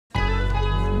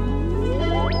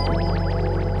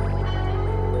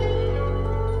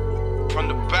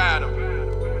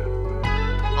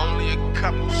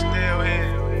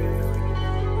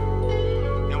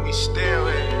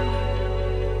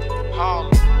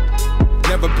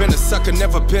Never been a sucker,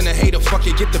 never been a hater, fuck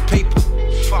it, get the paper.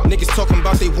 Niggas talking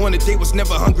about they wanted, they was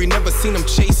never hungry, never seen them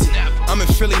chasing. I'm in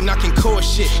Philly knocking core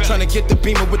shit, trying to get the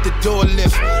Beamer with the door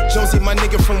lift. Jonesy, my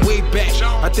nigga from way back,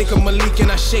 I think I'm Malik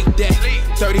and I shake that.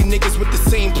 30 niggas with the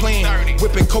same plan,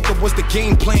 whipping coca was the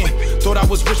game plan. Thought I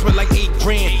was rich with like 8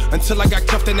 grand, until I got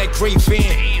cuffed in that gray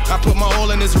van. I put my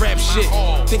all in this rap shit,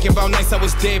 thinking about nights I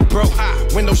was dead broke.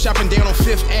 Window shopping down on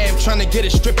 5th Ave, trying to get a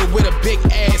stripper with a big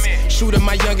ass. Shooter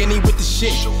my youngin', he with the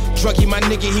shit. Druggy my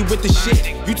nigga, he with the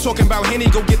shit. You talking about Henny,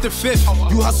 go get the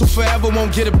 5th. You hustle forever,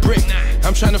 won't get a brick.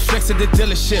 I'm trying to flex at the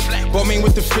dealership. Bought me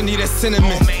with the Fendi, that's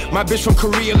cinnamon. My bitch from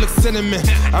Korea looks cinnamon.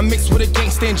 I mix with a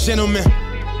gangsta and gentleman.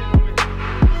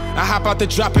 I hop out the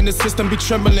drop in the system, be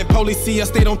trembling. Police see us,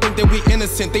 they don't think that we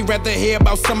innocent. They rather hear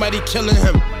about somebody killing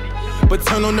him. But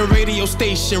turn on the radio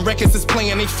station, records is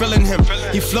playing, they feeling him.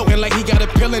 He floating like he got a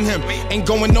pill in him. Ain't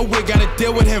going nowhere, gotta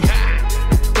deal with him.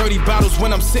 30 bottles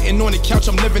when I'm sitting on the couch,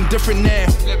 I'm living different now.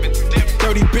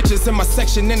 30 bitches in my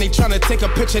section and they tryna take a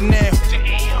picture now.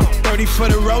 30 for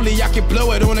the rollie, I can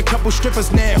blow it on a couple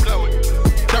strippers now.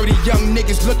 30 young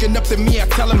niggas looking up to me, I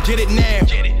tell them get it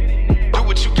now. Do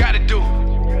what you gotta do.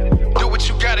 Do what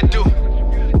you gotta do.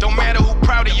 Don't matter who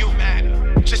proud of you.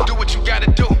 Just do what you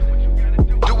gotta do.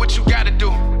 Do what you gotta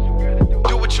do.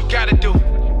 Do what you gotta do.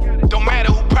 Don't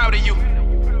matter who proud of you.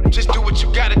 Just do what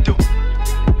you gotta do.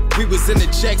 We was in the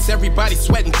jacks, everybody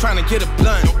sweating, trying to get a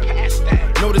blunt.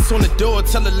 Notice on the door,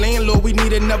 tell the landlord we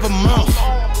need another month.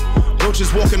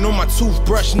 Roaches walking on my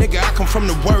toothbrush, nigga, I come from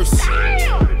the worst.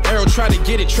 Arrow tried to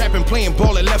get it, trapping, playing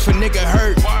ball, and left a nigga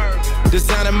hurt.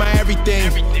 Designing my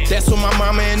everything, that's on my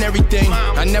mama and everything.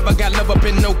 I never got love up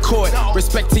in no court.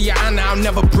 Respect to your honor, I'll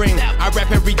never bring. I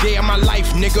rap every day of my life,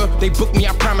 nigga. They book me,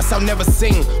 I promise I'll never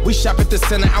sing. We shop at the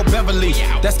center out Beverly.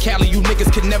 That's Cali, you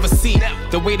niggas could never see.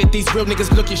 The way that these real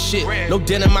niggas look at shit. No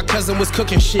dinner, my cousin was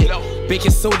cooking shit.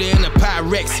 Baking soda in a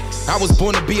Pyrex. I was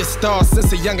born to be a star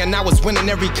since a youngin', I was winning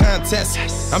every contest.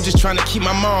 I'm just trying to keep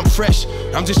my mom fresh.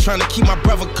 I'm just trying to keep my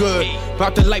brother good.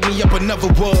 About to light me up another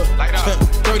wood.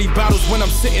 30 bottles when I'm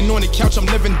sitting on the couch, I'm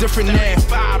living different now.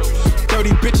 30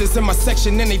 bitches in my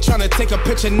section and they tryna take a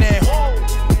picture now.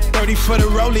 30 for the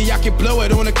rollie, I can blow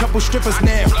it on a couple strippers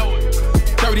now.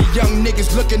 30 young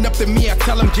niggas looking up to me, I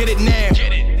tell them get it now.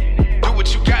 Do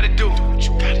what you gotta do.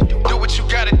 Do what you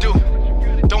gotta do.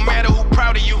 Don't matter who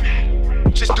proud of you.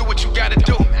 Just do what you gotta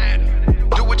do.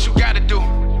 Do what you gotta do.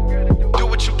 Do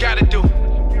what you gotta do.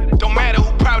 Don't matter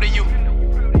who proud of you.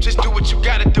 Just do what you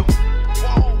gotta do.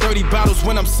 30 bottles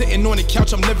when I'm sitting on the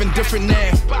couch, I'm living different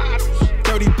now.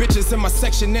 30 bitches in my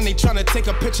section and they tryna take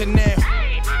a picture now.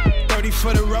 30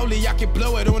 for the rollie, I can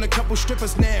blow it on a couple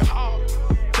strippers now.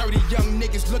 30 young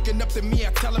niggas looking up to me,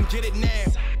 I tell them get it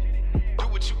now.